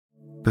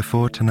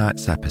Before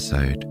tonight's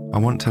episode, I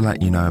want to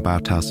let you know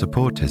about our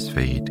supporters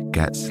feed,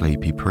 Get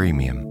Sleepy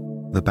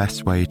Premium, the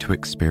best way to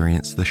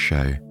experience the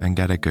show and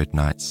get a good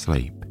night's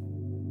sleep.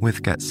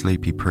 With Get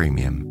Sleepy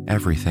Premium,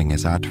 everything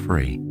is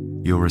ad-free.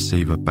 You'll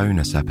receive a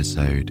bonus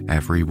episode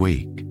every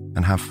week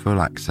and have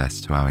full access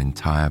to our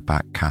entire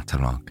back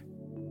catalogue.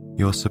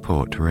 Your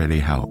support really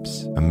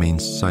helps and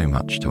means so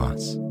much to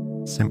us.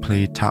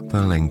 Simply tap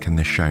the link in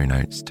the show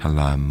notes to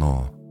learn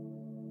more.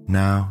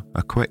 Now,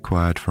 a quick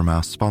word from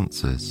our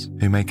sponsors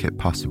who make it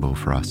possible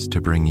for us to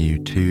bring you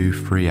 2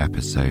 free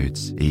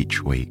episodes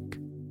each week.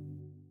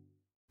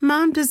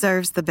 Mom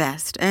deserves the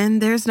best, and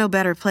there's no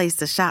better place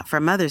to shop for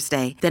Mother's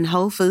Day than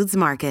Whole Foods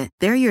Market.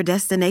 They're your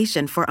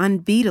destination for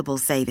unbeatable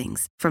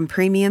savings, from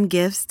premium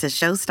gifts to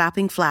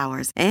show-stopping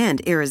flowers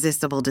and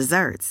irresistible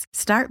desserts.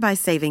 Start by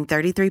saving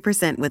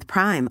 33% with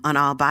Prime on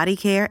all body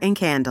care and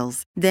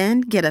candles.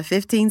 Then get a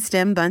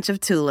 15-stem bunch of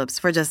tulips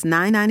for just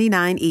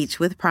 $9.99 each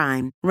with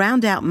Prime.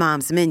 Round out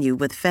Mom's menu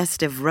with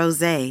festive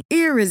rosé,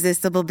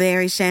 irresistible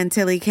berry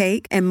chantilly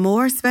cake, and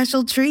more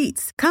special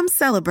treats. Come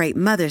celebrate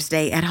Mother's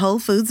Day at Whole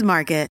Foods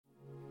Market.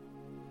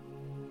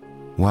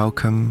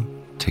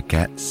 Welcome to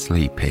Get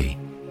Sleepy,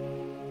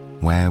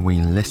 where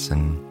we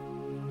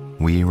listen,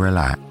 we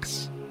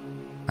relax,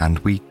 and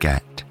we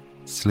get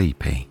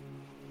sleepy.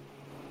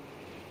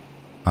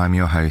 I'm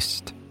your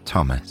host,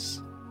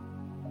 Thomas.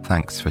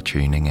 Thanks for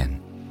tuning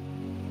in.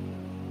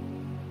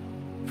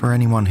 For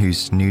anyone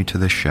who's new to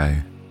the show,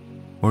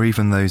 or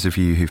even those of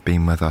you who've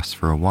been with us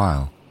for a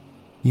while,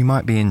 you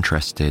might be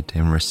interested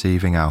in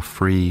receiving our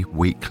free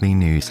weekly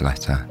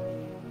newsletter,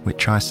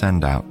 which I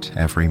send out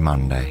every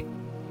Monday.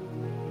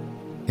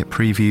 It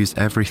previews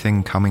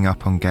everything coming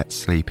up on Get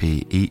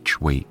Sleepy each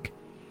week,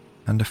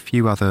 and a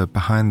few other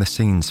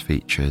behind-the-scenes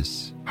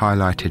features,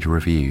 highlighted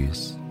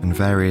reviews, and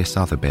various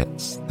other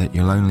bits that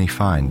you'll only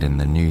find in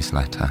the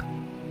newsletter.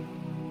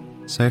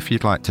 So if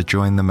you'd like to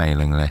join the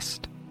mailing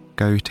list,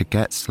 go to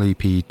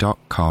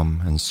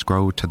getsleepy.com and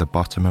scroll to the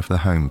bottom of the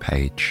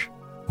homepage,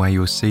 where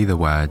you'll see the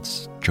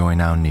words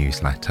 "Join our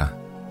newsletter."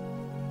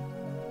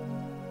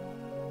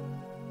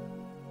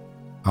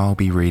 I'll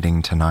be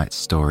reading tonight's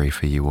story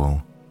for you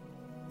all,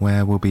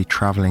 where we'll be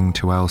traveling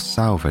to El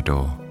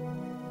Salvador,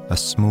 a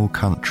small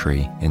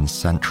country in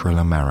Central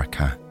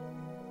America.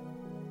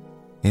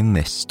 In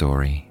this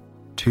story,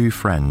 2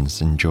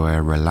 friends enjoy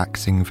a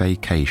relaxing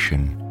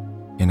vacation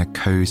in a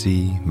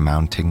cozy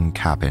mountain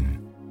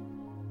cabin.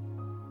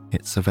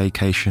 It's a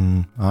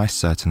vacation I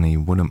certainly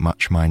wouldn't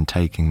much mind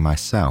taking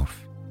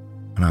myself,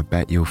 and I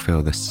bet you'll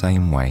feel the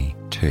same way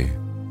too.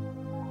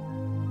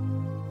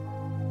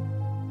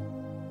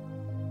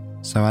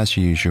 So as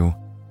usual,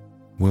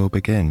 we'll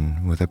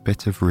begin with a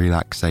bit of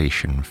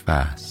relaxation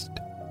first.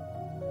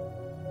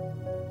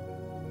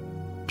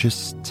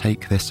 Just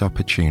take this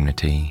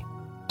opportunity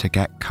to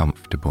get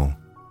comfortable,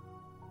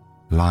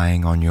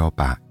 lying on your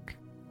back.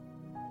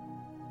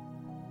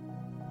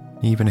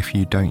 Even if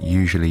you don't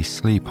usually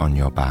sleep on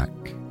your back,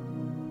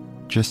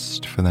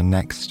 just for the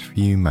next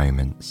few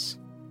moments,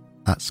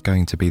 that's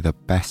going to be the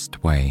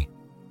best way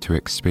to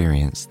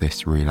experience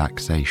this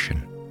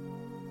relaxation.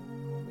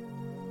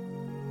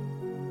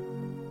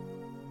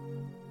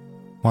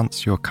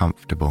 Once you're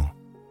comfortable,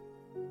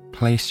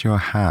 place your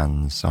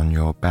hands on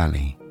your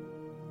belly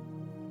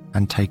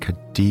and take a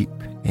deep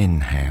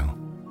inhale,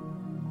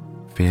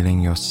 feeling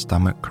your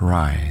stomach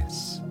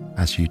rise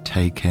as you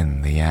take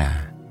in the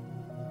air.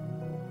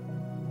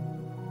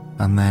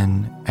 And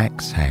then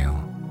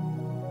exhale,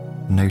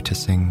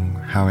 noticing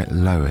how it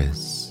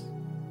lowers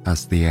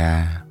as the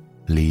air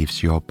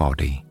leaves your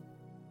body.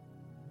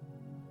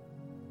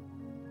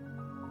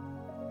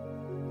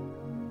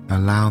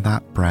 Allow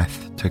that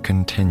breath to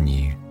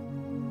continue,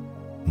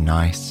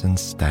 nice and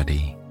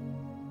steady,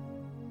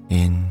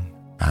 in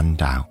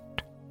and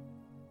out.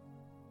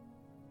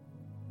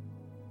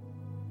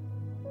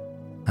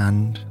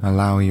 And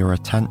allow your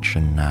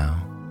attention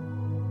now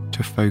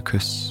to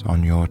focus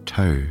on your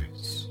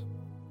toes.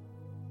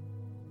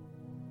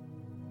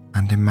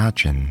 And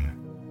imagine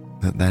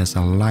that there's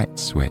a light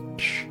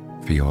switch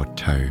for your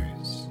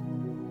toes.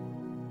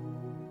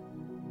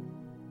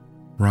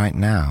 Right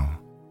now,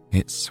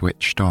 it's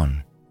switched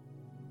on,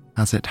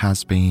 as it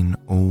has been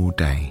all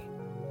day.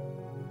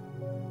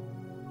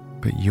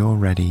 But you're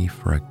ready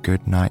for a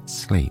good night's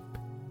sleep.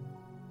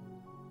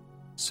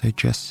 So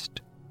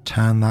just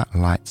turn that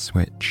light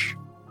switch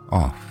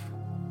off,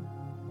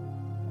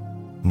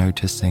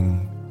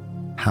 noticing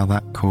how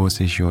that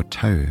causes your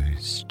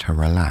toes to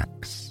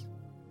relax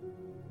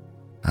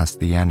as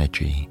the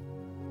energy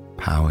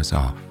powers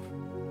off.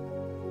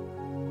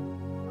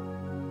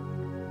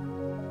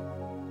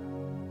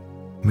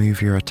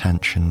 Move your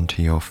attention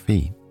to your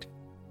feet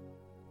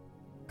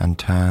and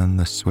turn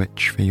the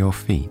switch for your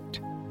feet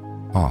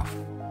off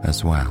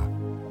as well.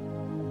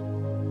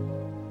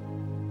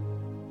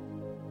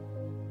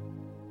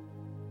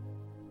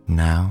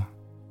 Now,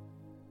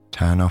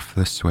 turn off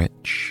the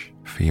switch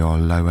for your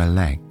lower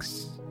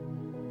legs,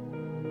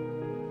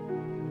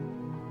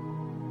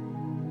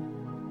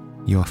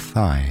 your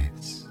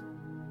thighs,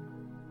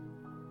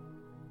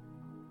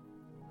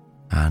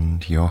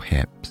 and your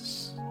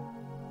hips,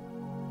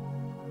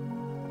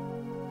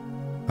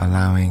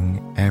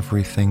 allowing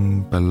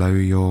everything below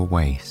your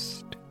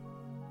waist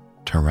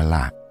to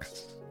relax.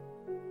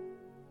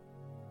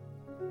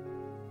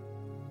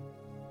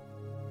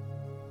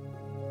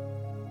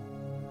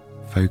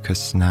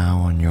 Focus now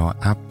on your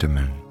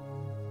abdomen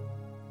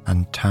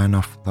and turn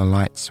off the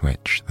light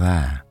switch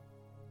there.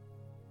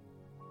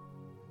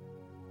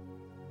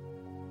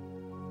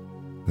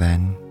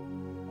 Then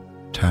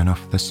turn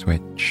off the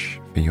switch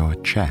for your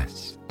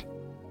chest,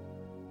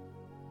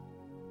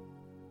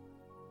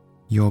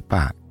 your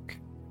back,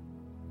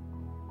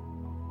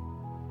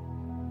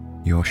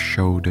 your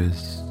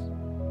shoulders,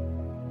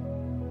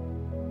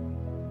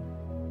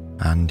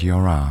 and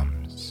your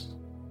arms.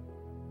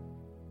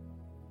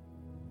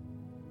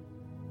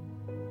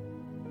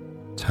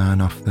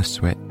 Turn off the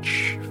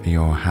switch for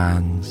your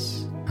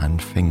hands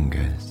and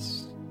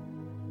fingers,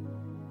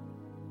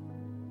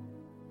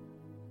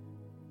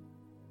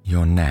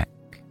 your neck,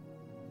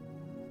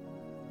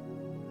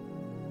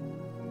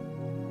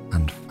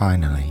 and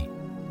finally,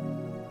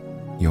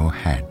 your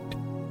head.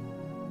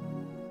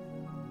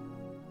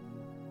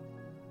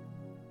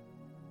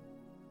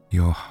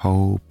 Your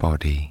whole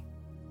body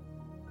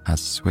has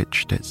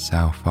switched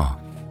itself off,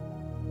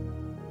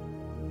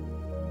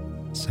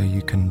 so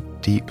you can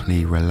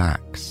deeply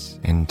relax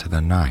into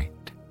the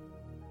night,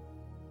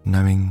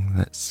 knowing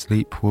that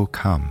sleep will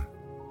come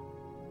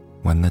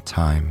when the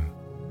time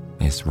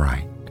is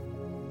right.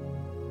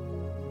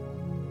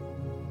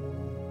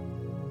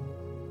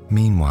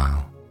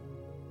 Meanwhile,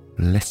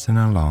 listen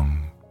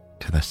along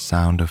to the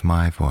sound of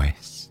my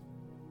voice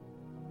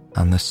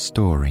and the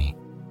story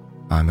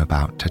I'm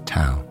about to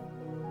tell.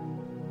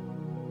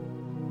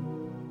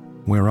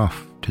 We're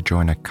off to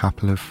join a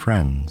couple of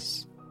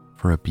friends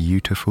for a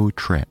beautiful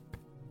trip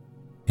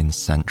in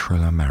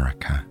Central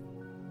America.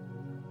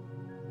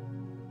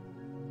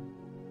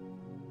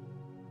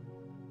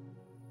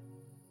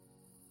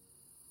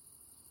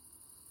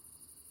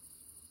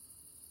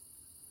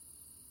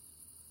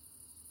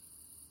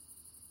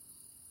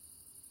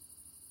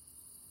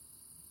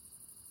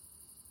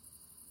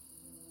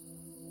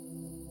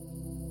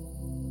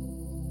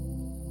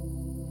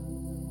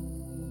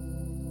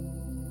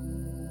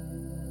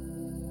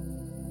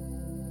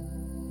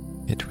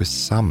 It was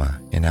summer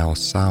in El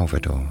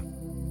Salvador.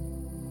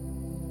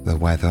 The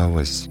weather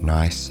was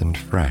nice and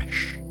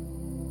fresh.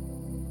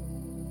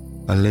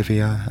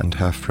 Olivia and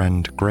her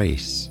friend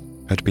Grace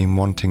had been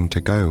wanting to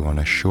go on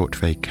a short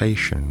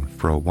vacation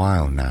for a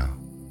while now.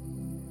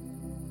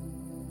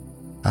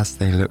 As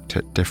they looked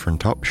at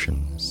different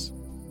options,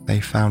 they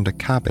found a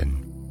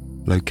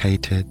cabin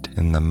located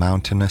in the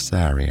mountainous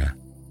area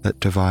that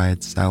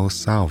divides El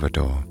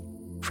Salvador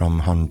from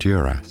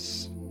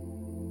Honduras.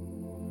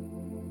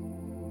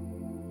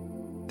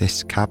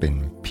 This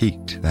cabin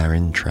piqued their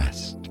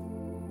interest.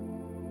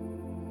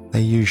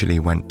 They usually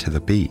went to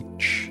the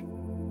beach,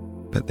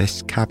 but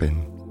this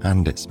cabin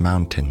and its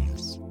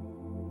mountains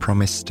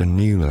promised a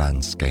new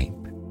landscape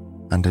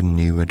and a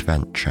new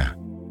adventure.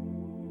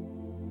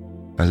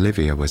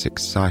 Olivia was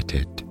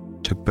excited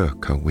to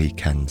book a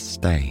weekend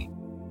stay.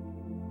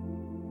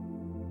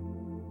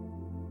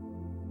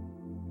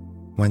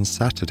 When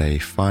Saturday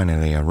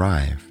finally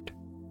arrived,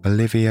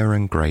 Olivia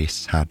and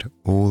Grace had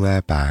all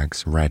their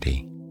bags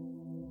ready.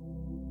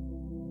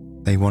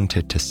 They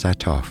wanted to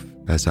set off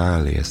as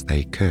early as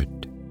they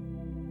could.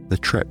 The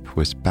trip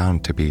was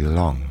bound to be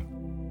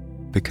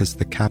long because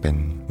the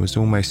cabin was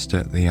almost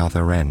at the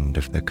other end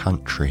of the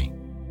country.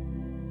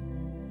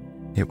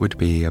 It would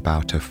be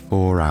about a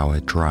 4-hour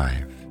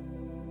drive.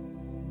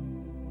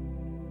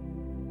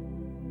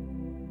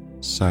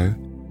 So,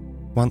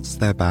 once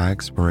their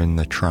bags were in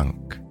the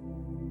trunk,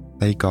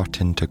 they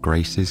got into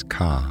Grace's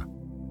car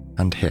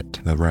and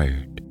hit the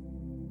road.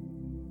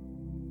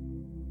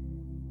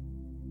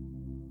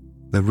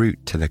 The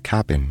route to the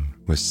cabin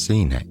was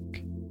scenic.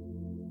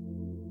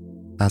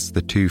 As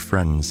the two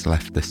friends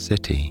left the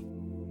city,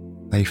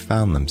 they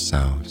found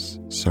themselves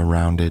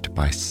surrounded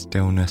by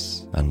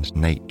stillness and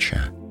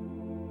nature.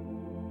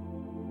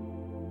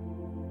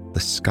 The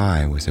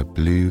sky was a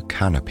blue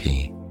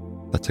canopy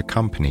that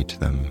accompanied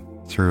them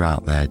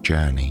throughout their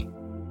journey.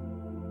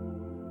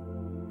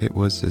 It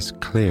was as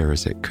clear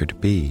as it could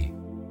be,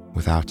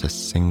 without a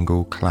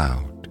single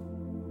cloud.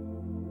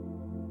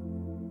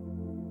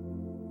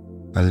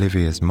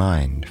 Olivia's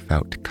mind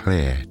felt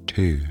clear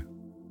too.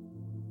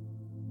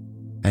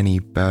 Any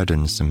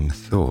burdensome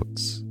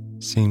thoughts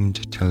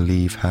seemed to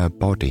leave her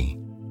body,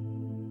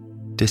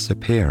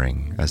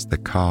 disappearing as the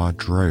car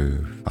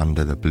drove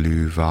under the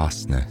blue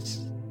vastness.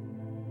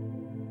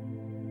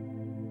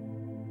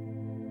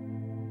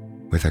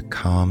 With a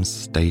calm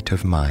state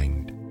of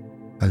mind,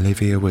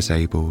 Olivia was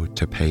able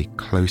to pay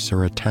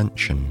closer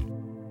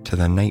attention to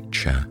the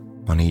nature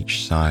on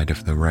each side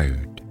of the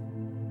road.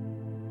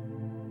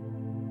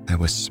 There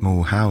were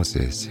small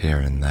houses here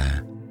and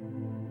there,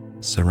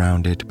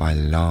 surrounded by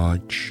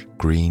large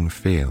green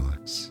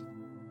fields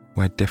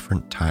where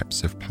different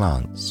types of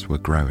plants were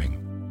growing.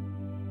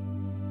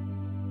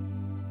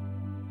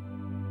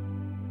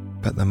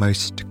 But the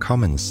most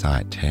common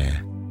sight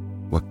here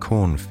were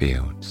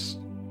cornfields.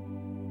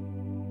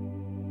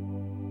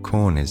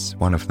 Corn is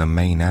one of the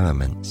main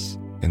elements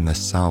in the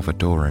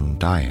Salvadoran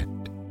diet,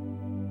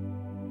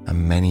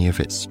 and many of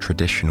its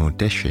traditional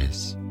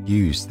dishes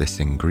use this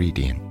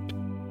ingredient.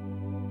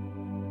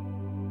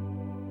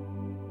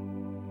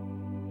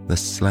 The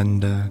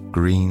slender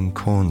green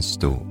corn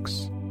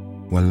stalks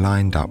were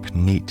lined up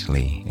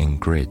neatly in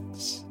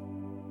grids.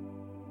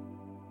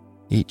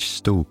 Each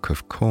stalk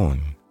of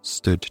corn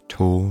stood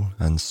tall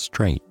and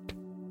straight,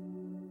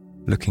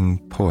 looking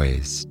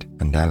poised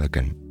and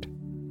elegant.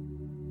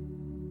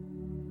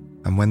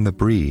 And when the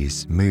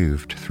breeze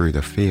moved through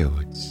the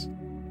fields,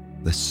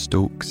 the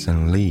stalks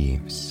and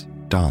leaves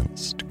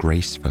danced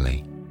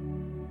gracefully.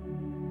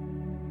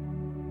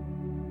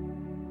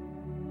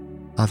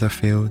 Other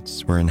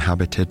fields were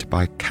inhabited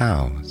by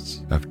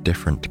cows of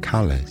different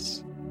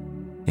colours,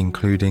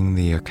 including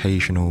the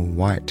occasional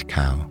white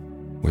cow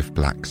with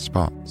black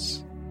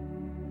spots.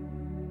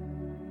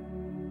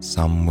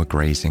 Some were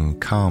grazing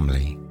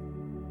calmly,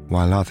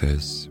 while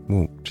others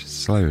walked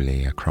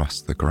slowly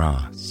across the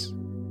grass.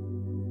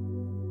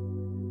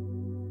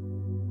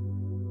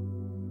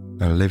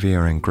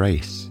 Olivia and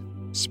Grace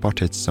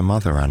spotted some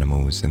other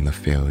animals in the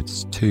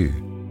fields too,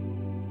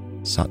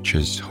 such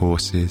as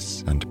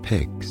horses and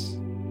pigs.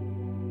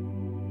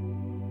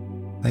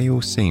 They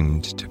all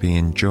seemed to be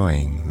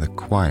enjoying the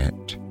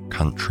quiet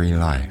country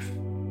life.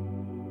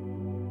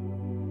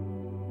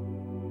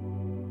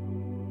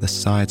 The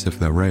sides of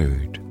the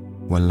road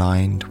were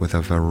lined with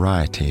a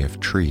variety of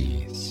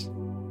trees.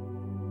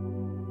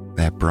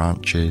 Their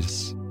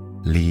branches,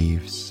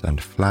 leaves,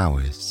 and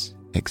flowers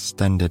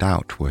extended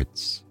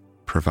outwards,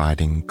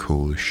 providing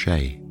cool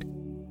shade.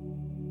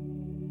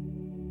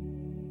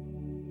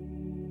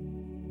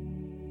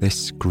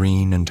 This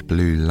green and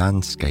blue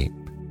landscape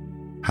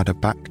had a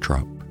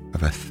backdrop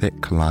of a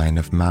thick line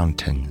of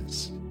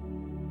mountains.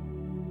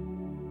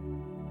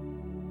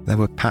 There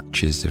were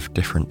patches of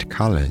different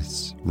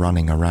colours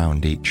running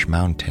around each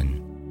mountain.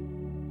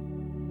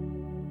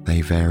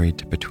 They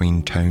varied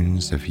between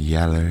tones of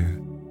yellow,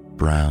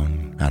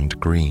 brown, and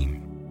green.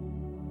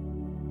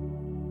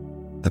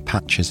 The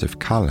patches of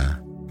colour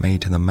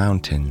made the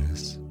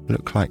mountains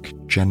look like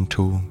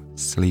gentle,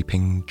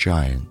 sleeping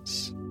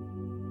giants,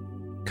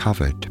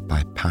 covered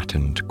by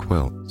patterned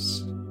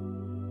quilts.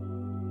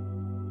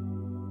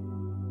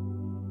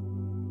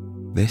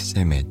 This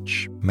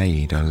image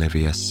made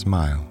Olivia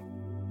smile.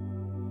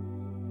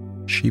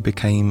 She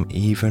became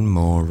even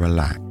more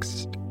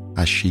relaxed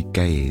as she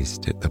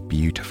gazed at the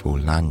beautiful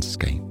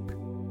landscape.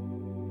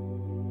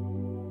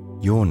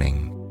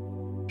 Yawning,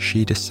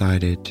 she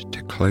decided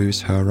to close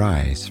her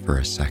eyes for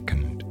a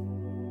second.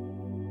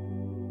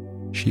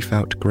 She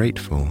felt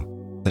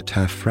grateful that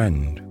her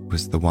friend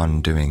was the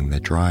one doing the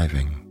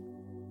driving.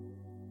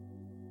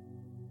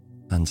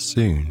 And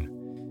soon,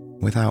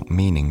 without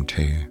meaning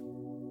to,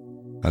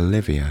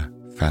 Olivia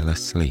fell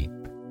asleep.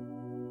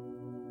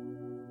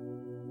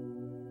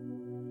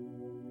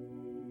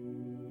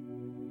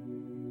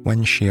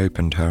 When she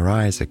opened her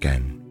eyes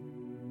again,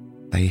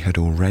 they had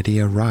already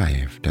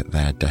arrived at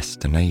their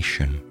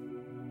destination.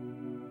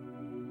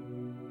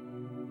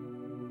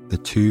 The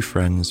two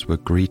friends were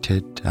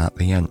greeted at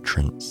the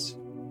entrance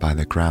by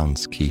the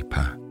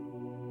groundskeeper.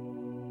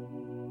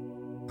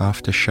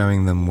 After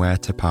showing them where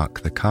to park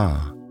the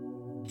car,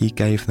 he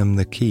gave them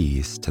the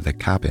keys to the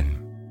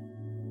cabin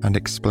and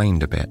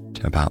explained a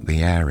bit about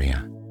the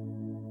area.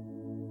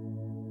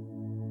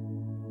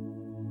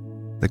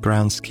 The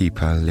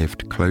groundskeeper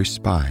lived close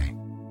by,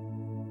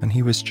 and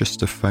he was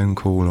just a phone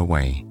call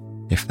away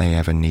if they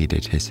ever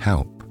needed his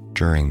help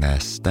during their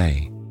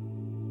stay.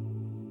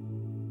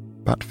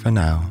 But for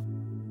now,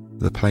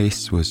 the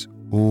place was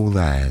all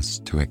theirs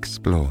to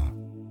explore.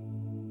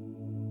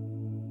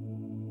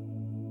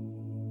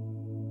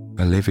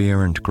 Olivia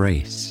and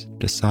Grace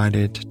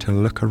decided to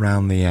look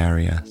around the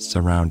area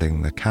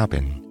surrounding the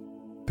cabin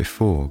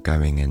before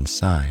going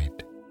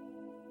inside.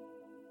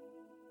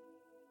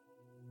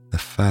 The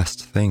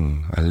first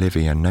thing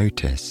Olivia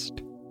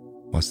noticed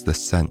was the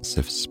sense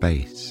of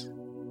space.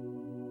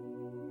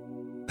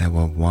 There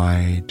were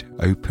wide,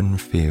 open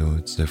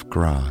fields of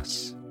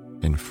grass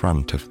in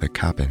front of the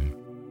cabin,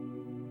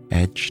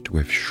 edged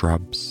with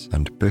shrubs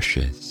and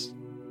bushes.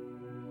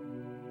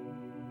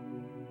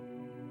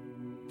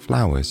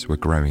 Flowers were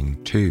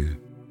growing too,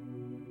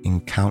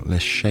 in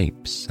countless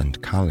shapes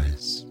and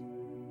colours.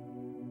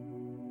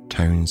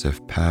 Tones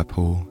of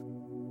purple,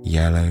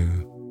 yellow,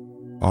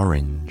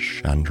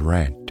 orange, and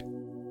red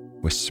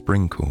were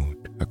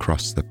sprinkled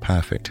across the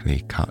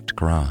perfectly cut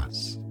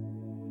grass.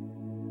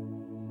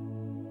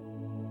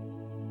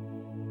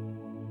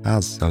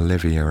 As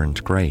Olivia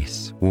and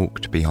Grace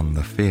walked beyond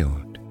the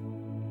field,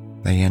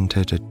 they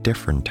entered a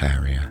different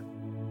area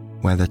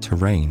where the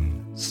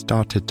terrain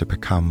started to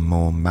become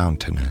more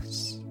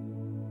mountainous.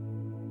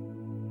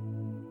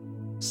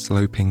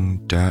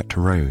 Sloping dirt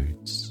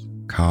roads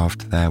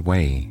carved their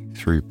way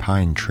through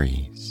pine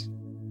trees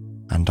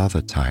and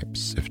other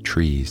types of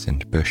trees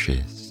and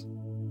bushes.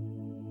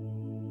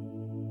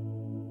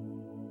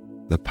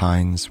 the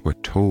pines were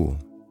tall,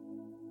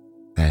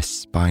 their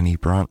spiny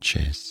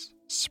branches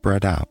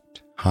spread out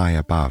high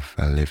above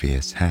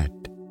Olivia's head.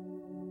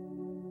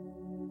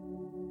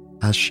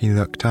 As she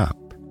looked up,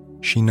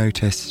 she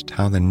noticed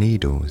how the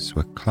needles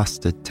were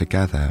clustered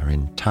together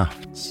in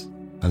tufts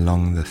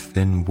along the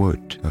thin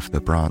wood of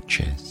the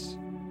branches.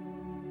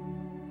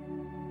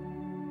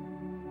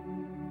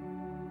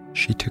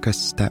 She took a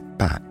step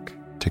back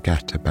to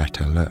get a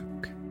better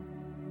look.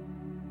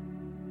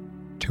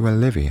 To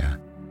Olivia,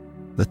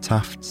 the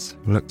tufts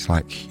looked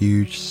like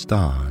huge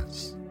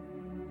stars.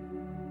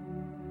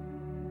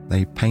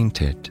 They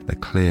painted the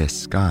clear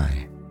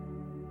sky,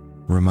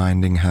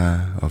 reminding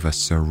her of a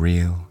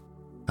surreal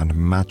and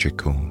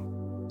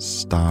magical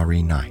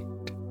starry night.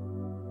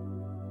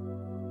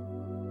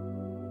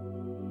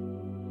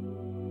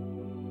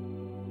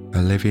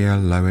 Olivia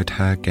lowered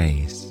her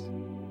gaze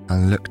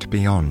and looked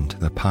beyond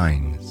the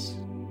pines.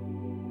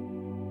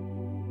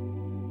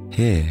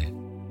 Here,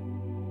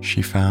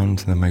 she found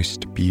the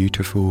most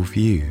beautiful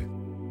view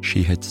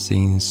she had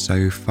seen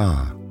so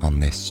far on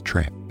this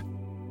trip.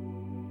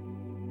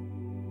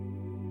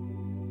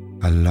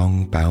 A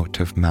long belt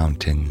of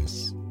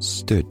mountains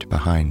stood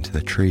behind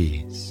the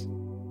trees.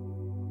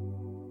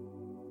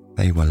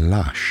 They were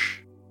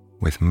lush,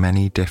 with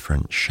many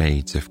different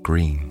shades of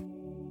green.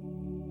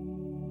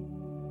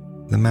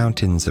 The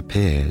mountains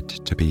appeared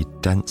to be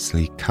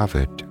densely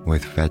covered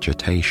with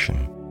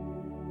vegetation.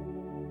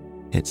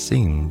 It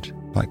seemed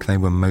like they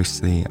were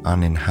mostly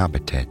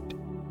uninhabited.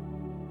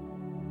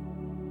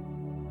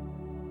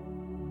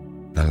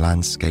 The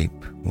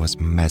landscape was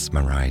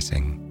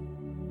mesmerizing.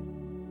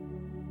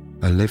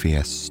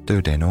 Olivia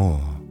stood in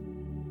awe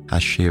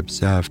as she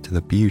observed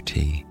the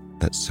beauty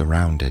that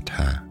surrounded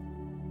her.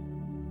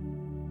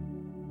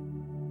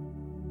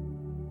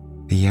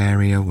 The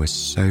area was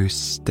so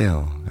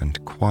still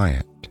and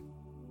quiet.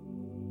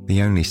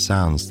 The only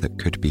sounds that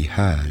could be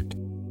heard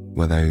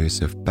were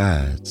those of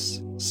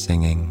birds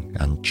singing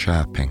and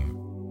chirping.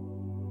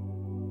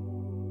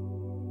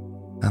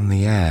 And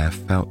the air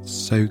felt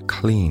so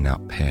clean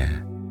up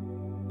here,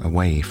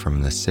 away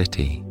from the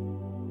city.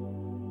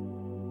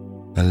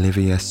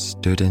 Olivia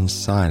stood in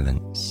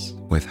silence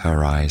with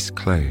her eyes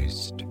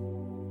closed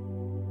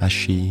as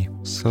she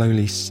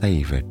slowly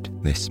savoured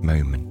this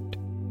moment.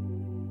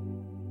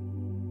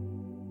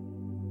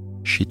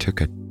 She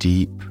took a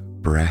deep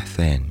breath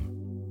in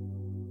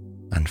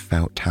and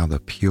felt how the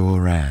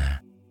pure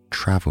air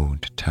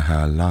travelled to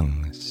her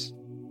lungs,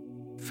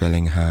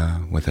 filling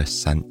her with a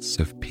sense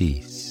of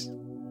peace.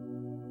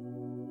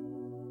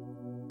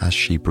 As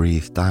she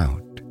breathed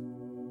out,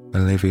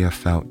 Olivia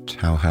felt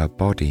how her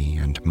body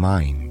and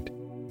mind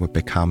were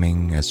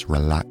becoming as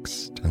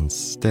relaxed and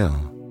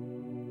still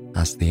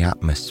as the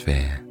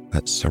atmosphere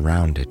that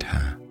surrounded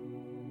her.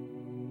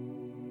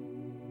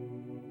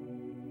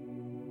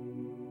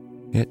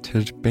 It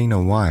had been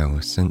a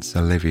while since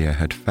Olivia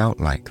had felt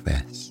like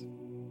this,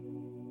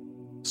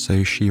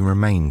 so she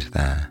remained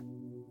there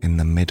in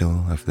the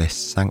middle of this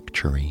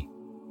sanctuary,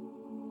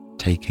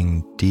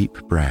 taking deep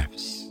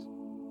breaths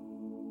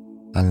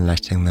and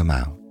letting them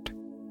out.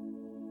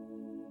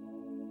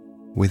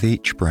 With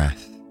each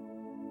breath,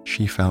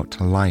 she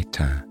felt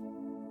lighter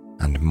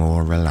and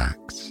more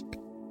relaxed.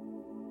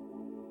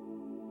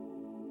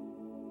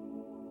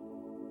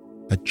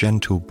 A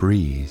gentle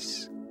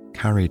breeze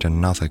carried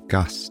another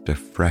gust of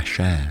fresh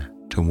air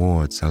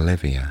towards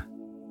Olivia,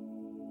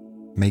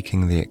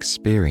 making the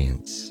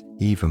experience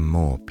even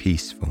more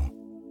peaceful.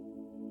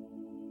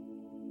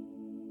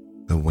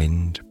 The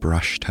wind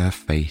brushed her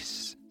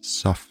face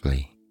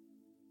softly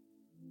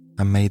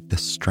and made the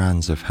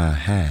strands of her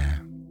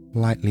hair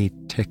lightly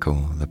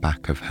tickle the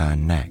back of her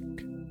neck.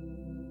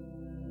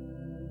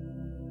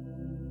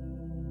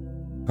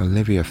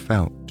 Olivia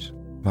felt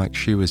like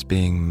she was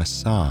being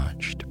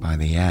massaged by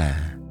the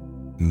air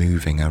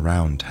moving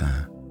around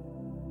her.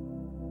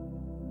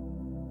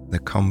 The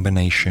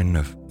combination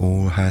of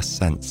all her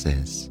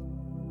senses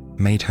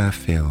made her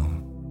feel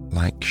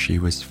like she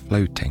was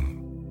floating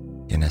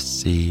in a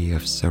sea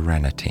of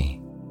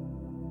serenity.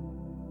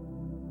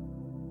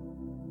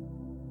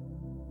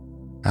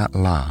 At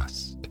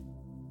last,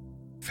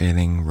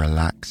 feeling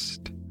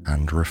relaxed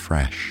and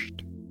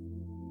refreshed,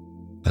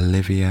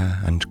 Olivia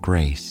and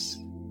Grace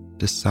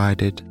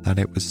decided that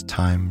it was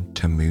time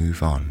to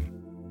move on.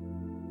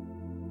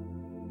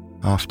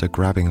 After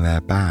grabbing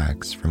their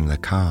bags from the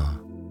car,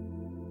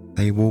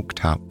 they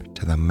walked up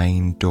to the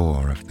main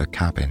door of the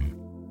cabin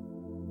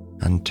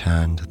and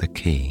turned the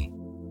key.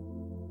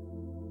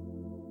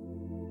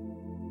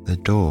 The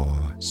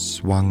door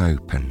swung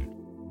open,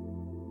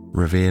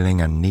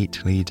 revealing a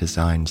neatly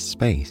designed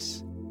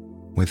space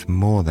with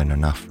more than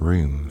enough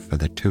room for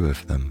the two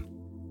of them.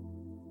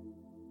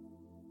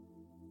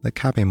 The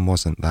cabin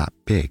wasn't that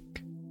big,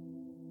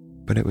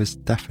 but it was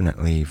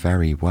definitely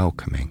very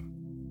welcoming.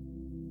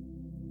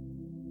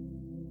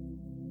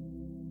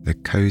 The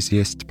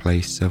coziest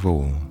place of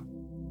all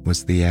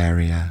was the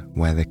area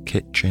where the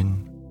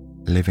kitchen,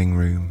 living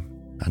room,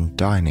 and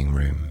dining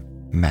room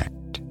met.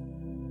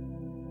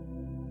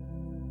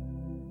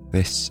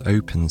 This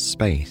open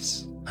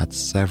space had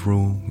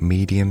several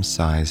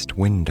medium-sized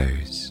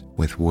windows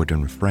with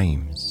wooden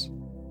frames,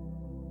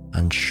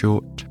 and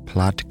short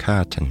plaid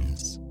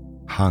curtains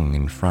hung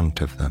in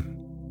front of them.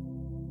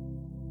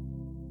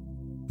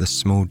 The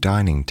small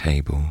dining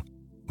table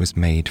was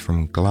made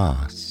from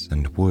glass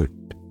and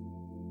wood.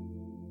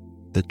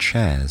 The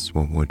chairs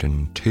were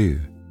wooden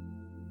too,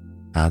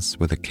 as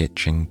were the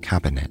kitchen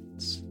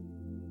cabinets.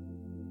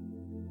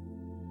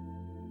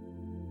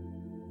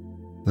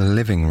 The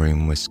living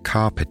room was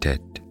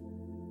carpeted,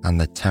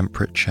 and the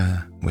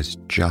temperature was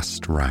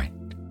just right.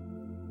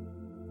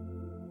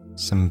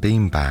 Some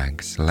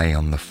beanbags lay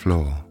on the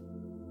floor,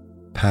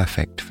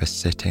 perfect for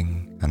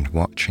sitting and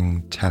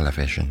watching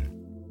television.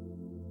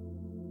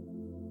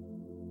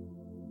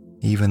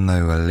 Even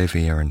though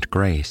Olivia and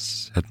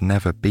Grace had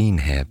never been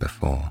here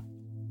before,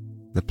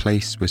 the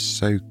place was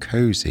so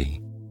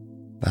cozy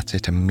that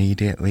it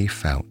immediately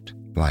felt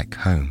like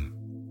home.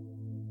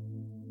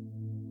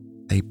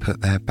 They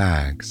put their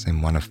bags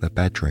in one of the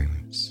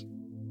bedrooms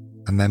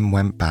and then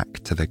went back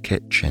to the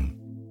kitchen.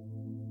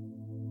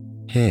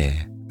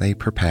 Here they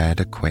prepared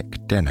a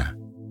quick dinner.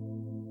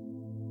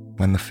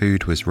 When the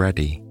food was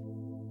ready,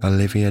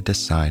 Olivia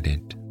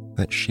decided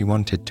that she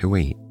wanted to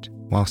eat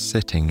while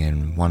sitting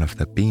in one of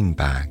the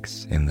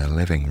beanbags in the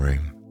living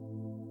room.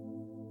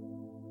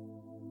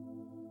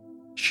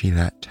 She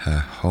let her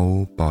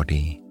whole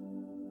body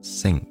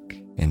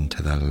sink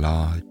into the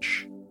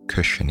large,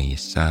 cushiony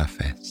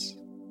surface.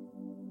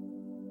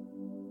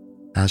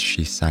 As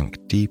she sank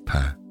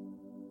deeper,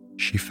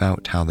 she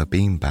felt how the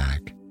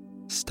beanbag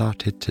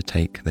started to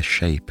take the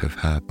shape of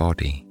her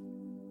body.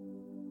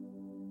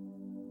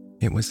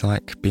 It was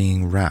like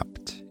being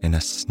wrapped in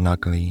a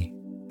snugly,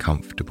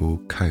 comfortable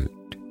coat.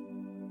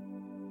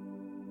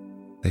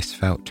 This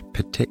felt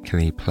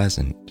particularly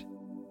pleasant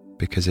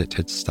because it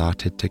had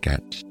started to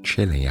get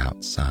chilly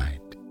outside.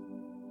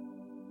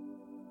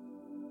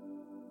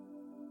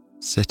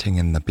 Sitting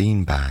in the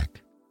beanbag,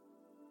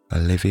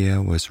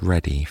 Olivia was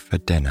ready for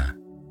dinner.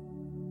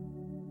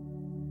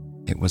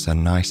 It was a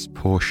nice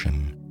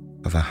portion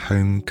of a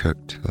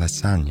home-cooked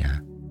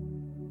lasagna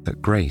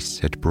that Grace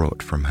had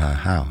brought from her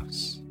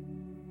house.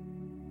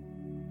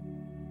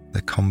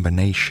 The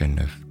combination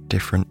of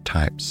different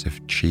types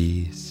of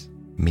cheese,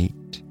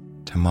 meat,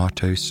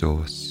 tomato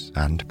sauce,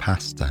 and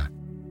pasta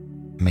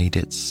made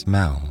it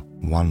smell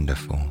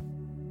wonderful.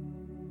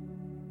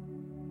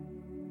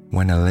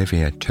 When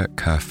Olivia took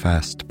her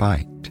first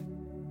bite,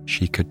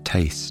 she could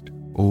taste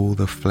all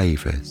the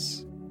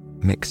flavors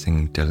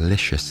mixing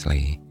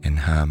deliciously in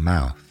her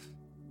mouth.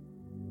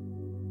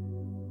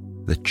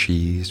 The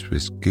cheese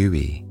was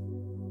gooey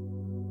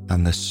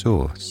and the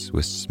sauce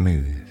was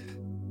smooth.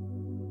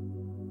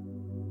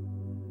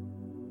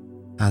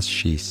 As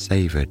she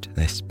savoured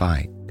this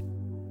bite,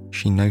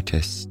 she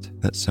noticed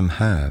that some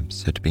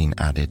herbs had been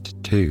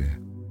added too.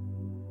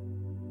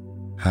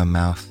 Her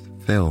mouth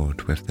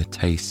filled with the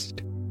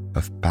taste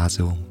of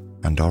basil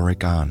and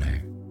oregano,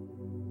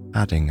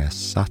 adding a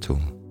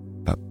subtle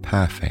but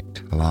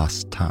perfect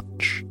last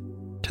touch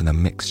to the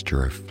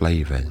mixture of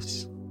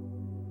flavours.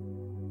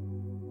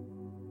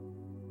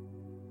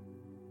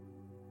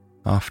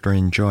 After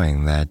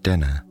enjoying their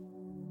dinner,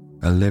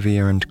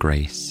 Olivia and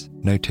Grace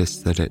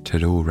noticed that it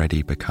had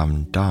already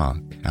become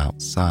dark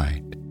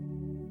outside.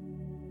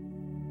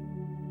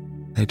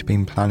 They'd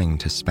been planning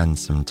to spend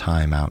some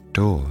time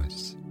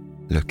outdoors,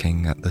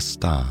 looking at the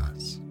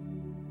stars.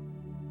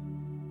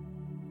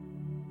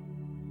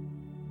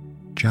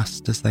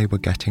 Just as they were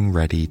getting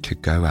ready to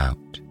go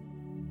out,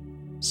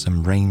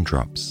 some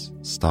raindrops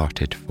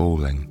started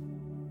falling.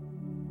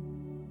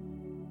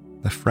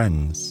 The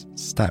friends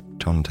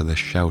stepped onto the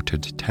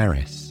sheltered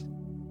terrace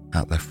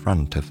at the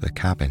front of the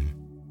cabin.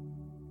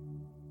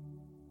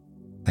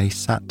 They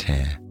sat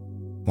here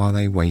while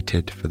they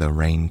waited for the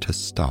rain to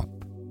stop,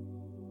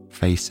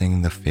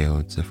 facing the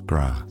fields of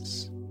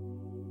grass.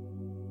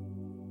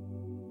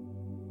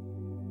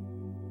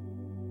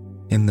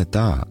 In the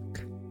dark,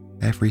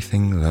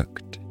 everything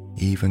looked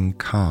even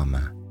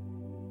calmer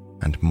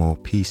and more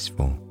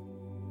peaceful.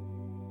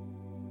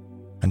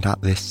 And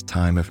at this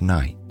time of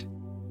night,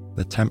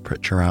 the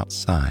temperature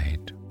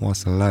outside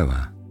was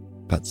lower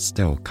but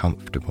still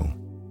comfortable.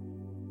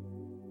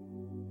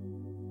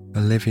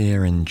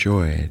 Olivia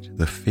enjoyed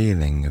the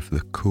feeling of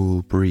the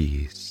cool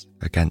breeze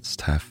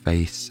against her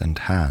face and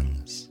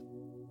hands,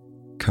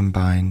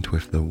 combined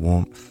with the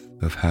warmth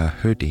of her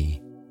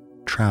hoodie,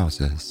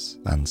 trousers,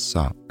 and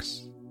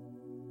socks.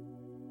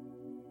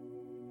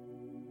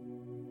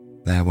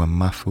 There were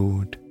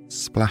muffled,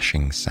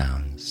 splashing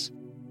sounds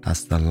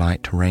as the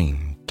light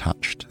rain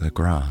touched the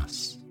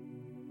grass.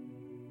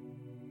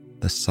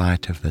 The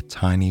sight of the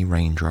tiny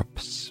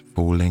raindrops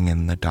falling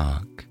in the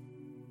dark,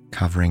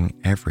 covering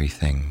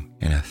everything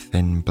in a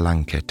thin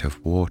blanket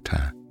of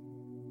water,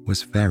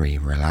 was very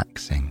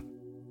relaxing.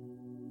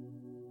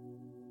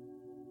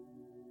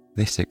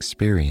 This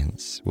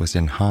experience was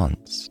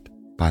enhanced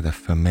by the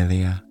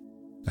familiar,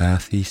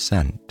 earthy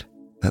scent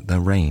that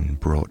the rain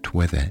brought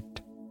with it.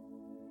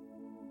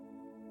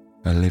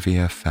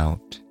 Olivia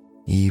felt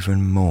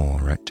even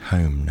more at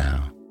home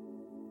now.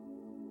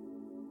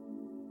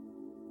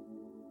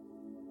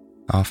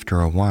 After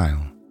a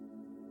while,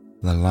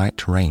 the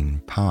light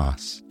rain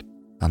passed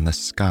and the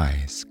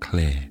skies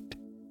cleared.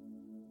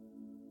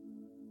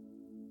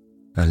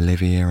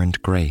 Olivia and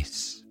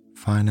Grace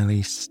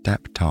finally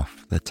stepped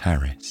off the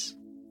terrace.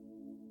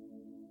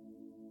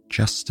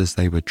 Just as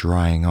they were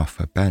drying off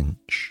a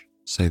bench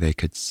so they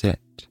could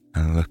sit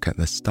and look at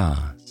the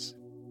stars,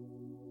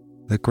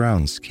 the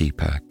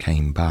groundskeeper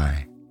came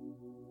by.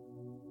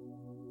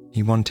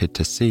 He wanted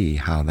to see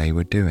how they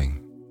were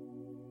doing.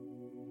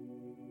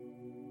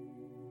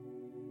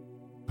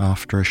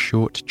 After a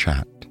short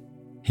chat,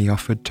 he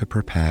offered to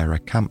prepare a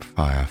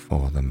campfire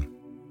for them.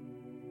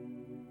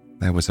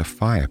 There was a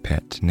fire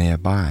pit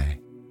nearby,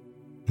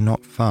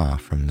 not far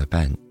from the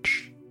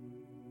bench.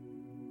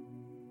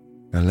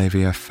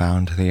 Olivia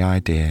found the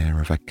idea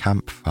of a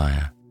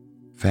campfire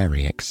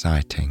very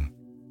exciting,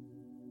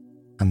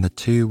 and the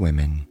two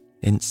women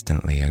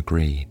instantly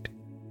agreed.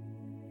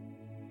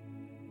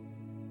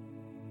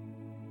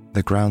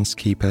 The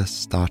groundskeeper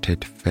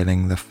started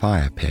filling the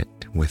fire pit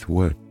with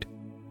wood.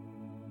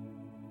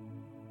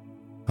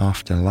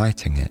 After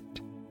lighting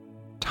it,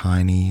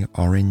 tiny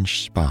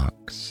orange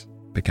sparks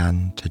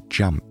began to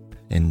jump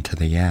into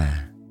the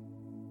air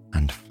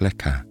and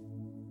flicker.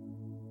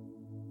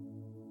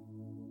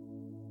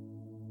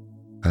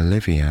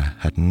 Olivia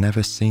had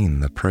never seen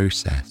the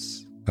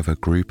process of a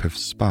group of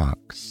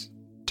sparks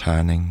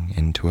turning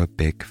into a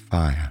big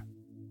fire.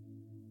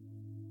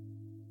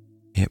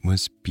 It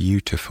was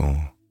beautiful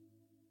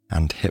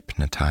and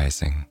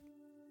hypnotizing.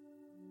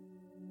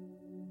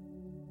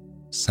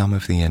 Some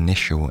of the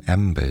initial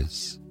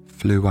embers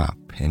flew up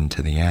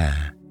into the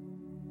air.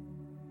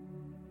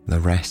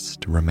 The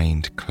rest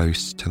remained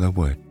close to the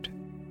wood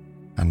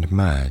and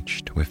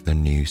merged with the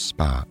new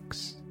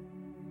sparks.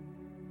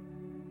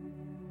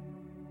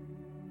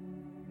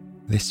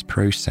 This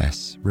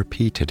process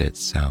repeated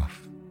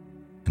itself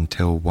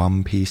until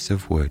one piece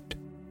of wood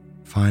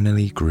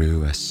finally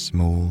grew a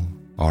small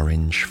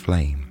orange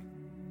flame.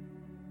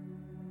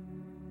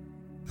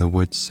 The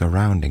wood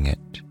surrounding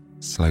it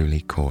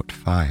slowly caught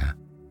fire.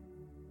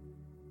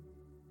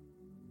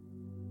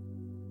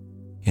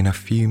 In a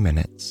few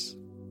minutes,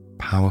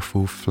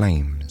 powerful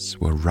flames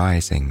were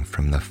rising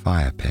from the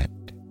fire pit.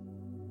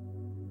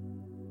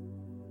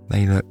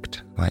 They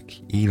looked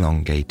like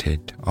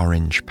elongated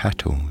orange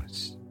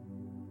petals,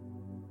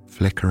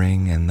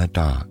 flickering in the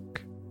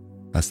dark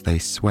as they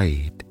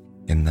swayed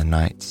in the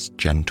night's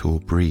gentle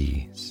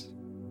breeze.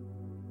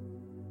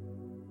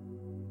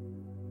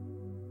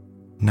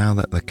 Now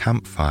that the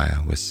campfire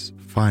was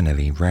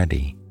finally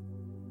ready,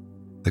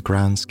 the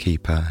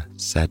groundskeeper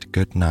said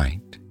good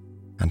night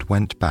and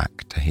went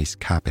back to his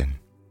cabin.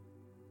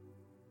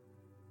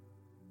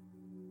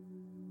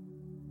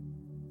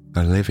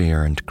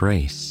 Olivia and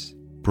Grace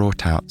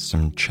brought out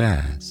some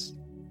chairs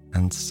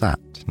and sat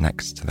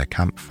next to the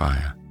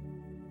campfire.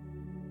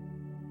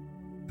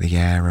 The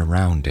air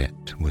around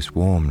it was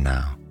warm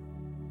now.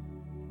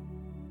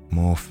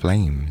 More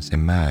flames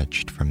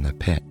emerged from the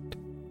pit,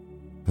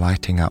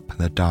 lighting up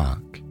the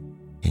dark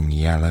in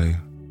yellow,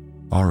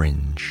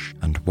 orange,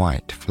 and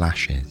white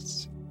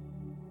flashes.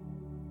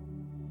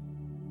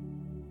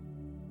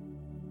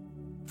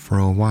 For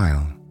a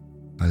while,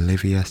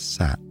 Olivia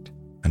sat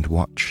and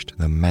watched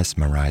the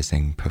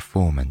mesmerizing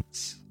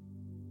performance.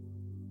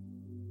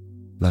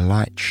 The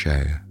light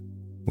show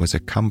was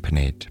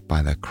accompanied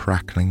by the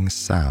crackling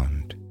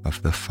sound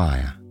of the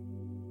fire.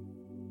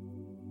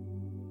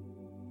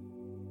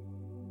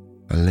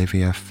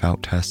 Olivia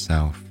felt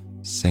herself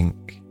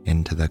sink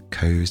into the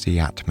cozy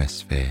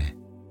atmosphere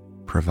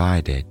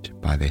provided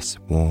by this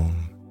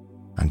warm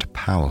and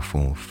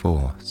powerful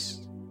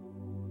force.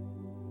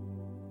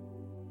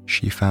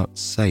 She felt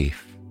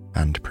safe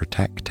and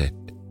protected.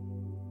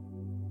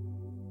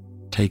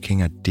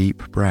 Taking a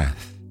deep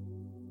breath,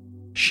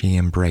 she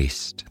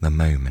embraced the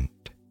moment.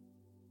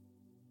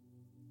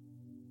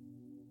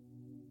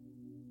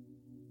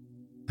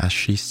 As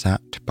she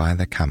sat by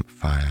the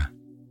campfire,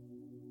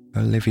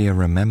 Olivia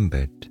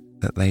remembered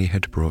that they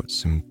had brought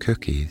some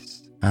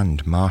cookies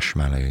and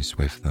marshmallows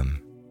with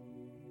them.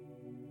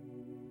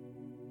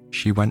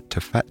 She went to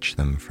fetch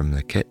them from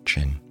the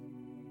kitchen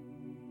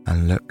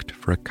and looked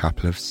for a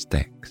couple of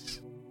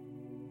sticks.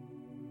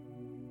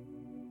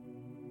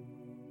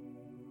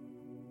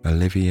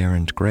 Olivia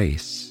and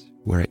Grace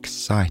were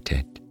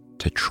excited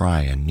to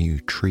try a new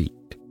treat.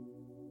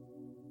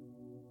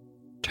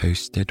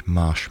 Toasted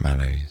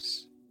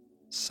marshmallows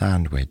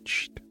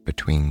sandwiched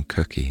between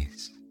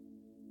cookies.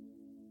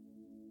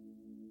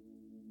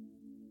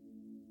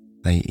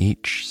 They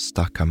each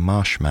stuck a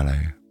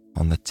marshmallow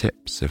on the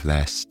tips of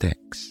their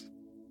sticks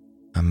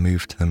and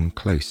moved them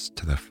close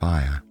to the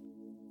fire.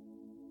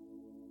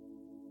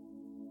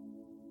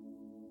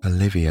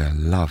 Olivia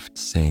loved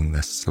seeing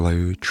the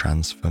slow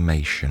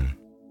transformation.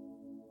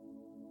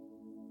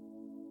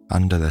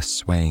 Under the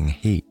swaying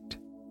heat,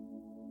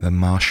 the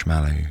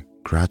marshmallow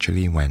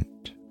gradually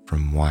went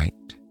from white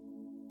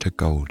to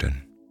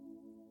golden.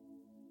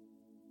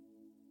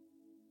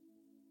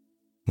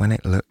 When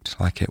it looked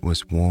like it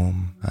was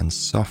warm and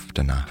soft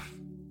enough,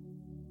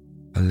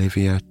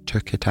 Olivia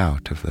took it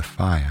out of the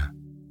fire.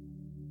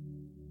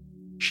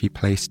 She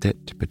placed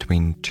it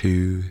between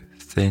two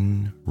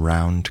thin,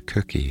 round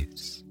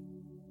cookies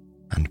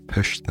and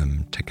pushed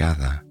them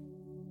together.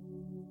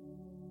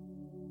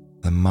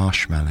 The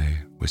marshmallow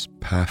was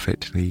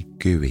perfectly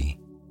gooey,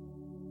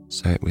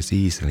 so it was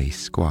easily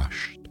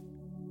squashed.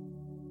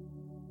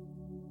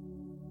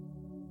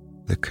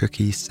 The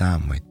cookie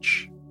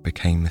sandwich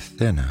became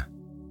thinner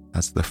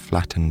as the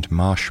flattened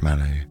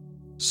marshmallow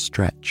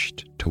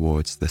stretched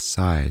towards the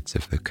sides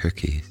of the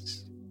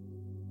cookies.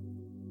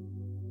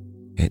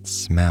 It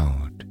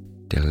smelled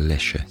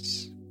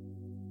delicious.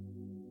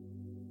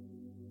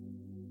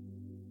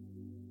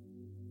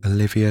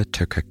 Olivia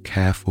took a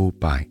careful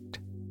bite.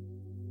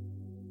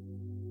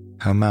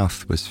 Her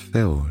mouth was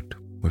filled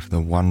with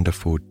the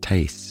wonderful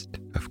taste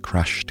of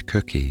crushed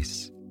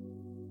cookies,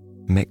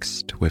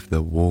 mixed with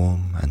the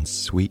warm and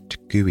sweet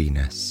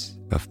gooiness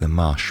of the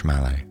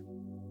marshmallow.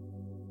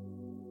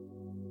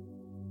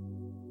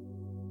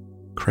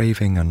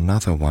 Craving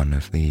another one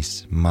of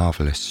these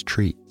marvelous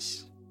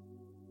treats,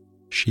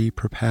 she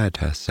prepared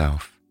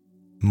herself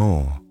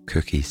more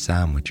cookie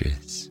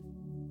sandwiches.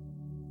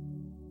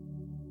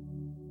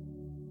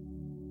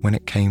 When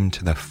it came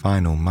to the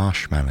final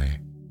marshmallow,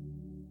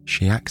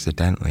 she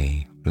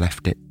accidentally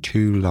left it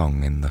too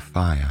long in the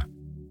fire.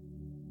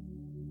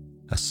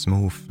 A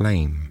small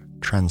flame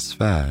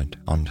transferred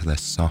onto the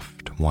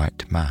soft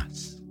white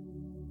mass.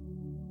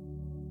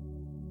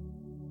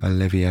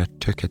 Olivia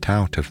took it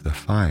out of the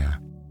fire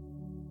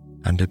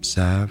and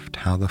observed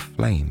how the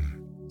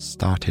flame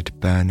started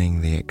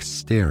burning the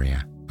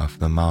exterior of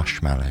the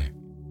marshmallow.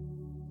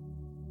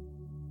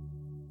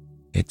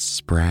 It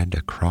spread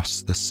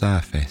across the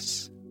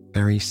surface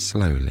very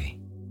slowly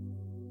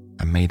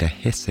and made a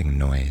hissing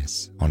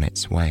noise on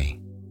its way.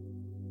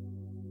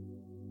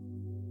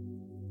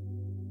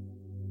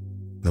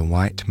 The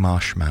white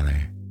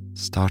marshmallow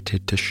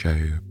started to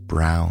show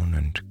brown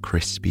and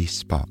crispy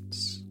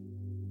spots,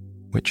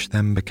 which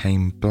then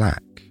became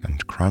black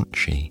and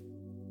crunchy.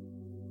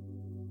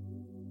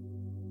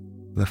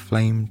 The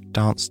flame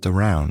danced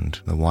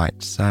around the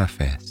white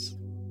surface,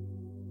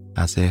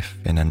 as if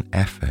in an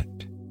effort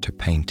to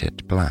paint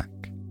it black.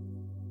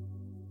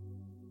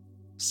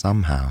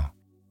 Somehow,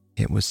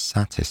 it was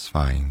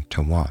satisfying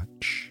to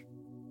watch.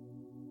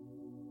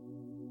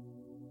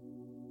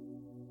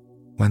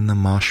 When the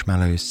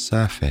marshmallow's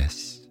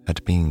surface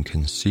had been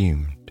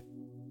consumed,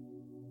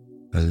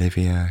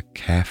 Olivia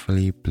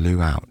carefully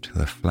blew out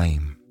the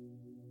flame.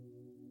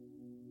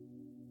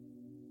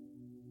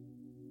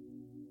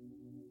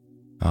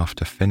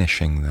 After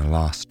finishing the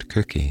last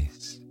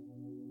cookies,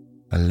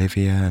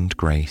 Olivia and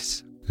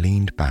Grace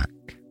leaned back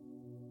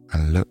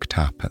and looked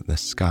up at the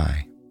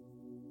sky.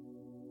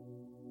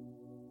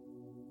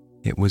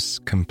 It was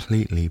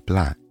completely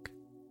black,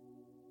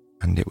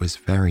 and it was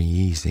very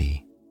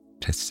easy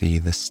to see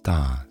the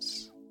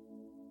stars.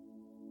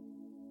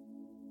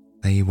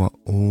 They were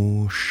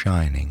all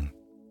shining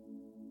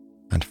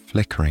and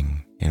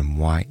flickering in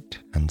white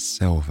and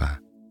silver.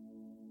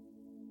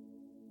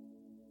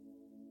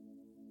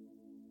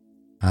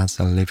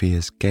 As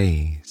Olivia's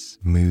gaze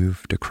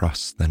moved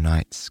across the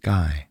night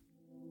sky,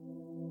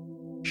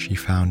 she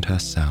found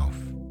herself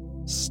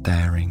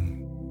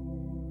staring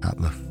at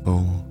the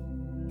full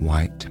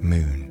white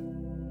moon.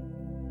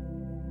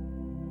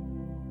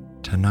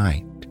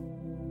 Tonight,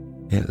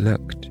 it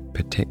looked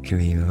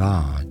particularly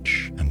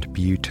large and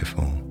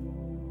beautiful.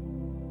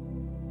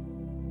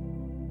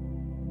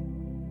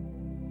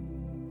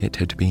 It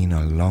had been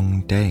a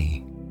long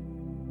day,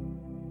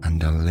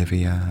 and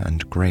Olivia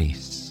and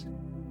Grace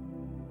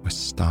were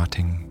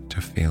starting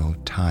to feel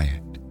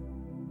tired.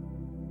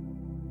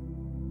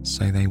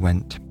 So they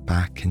went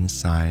back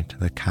inside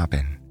the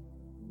cabin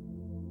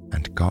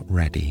and got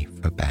ready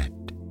for bed.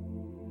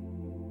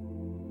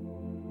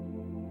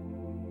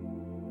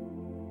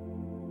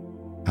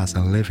 As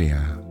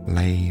Olivia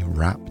lay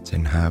wrapped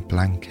in her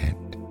blanket,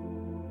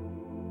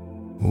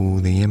 all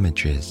the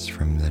images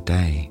from the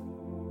day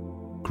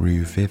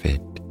grew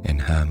vivid in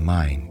her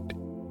mind.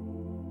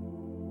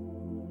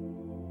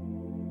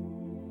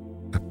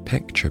 A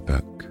picture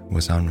book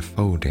was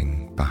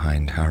unfolding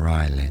behind her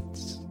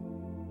eyelids.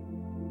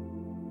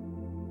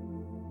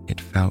 It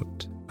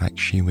felt like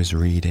she was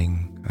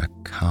reading a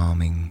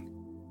calming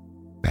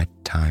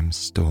bedtime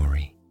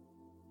story.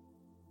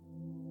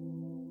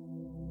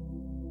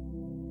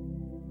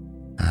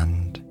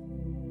 And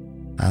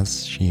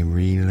as she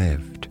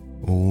relived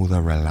all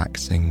the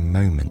relaxing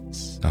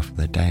moments of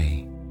the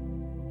day,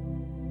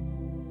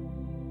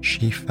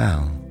 she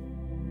fell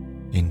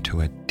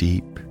into a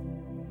deep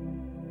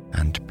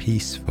and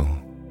peaceful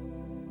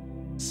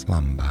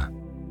slumber.